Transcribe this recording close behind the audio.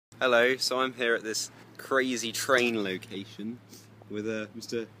Hello, so I'm here at this crazy train location with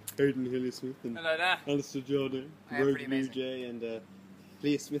Mr. Hayden Hilly-Smith and hello there. Alexodam, Rogue New J and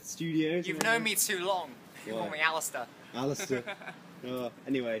Leah Smith Studios. You've known me too long. You call me Alistair. Alistair.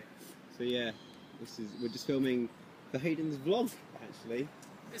 Anyway, so yeah, we're just filming for Hayden's vlog, actually.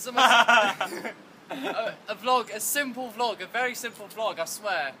 It's almost a vlog, a simple vlog, a very simple vlog, I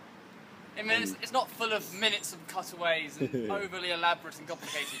swear. I mean, it's not full of minutes of cutaways and overly elaborate and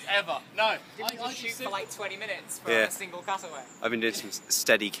complicated, ever. No. I shoot for like 20 minutes for a single cutaway. I've been doing some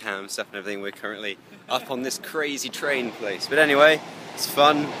steady cam stuff and everything. We're currently up on this crazy train place. But anyway, it's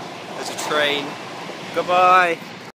fun. There's a train. Goodbye.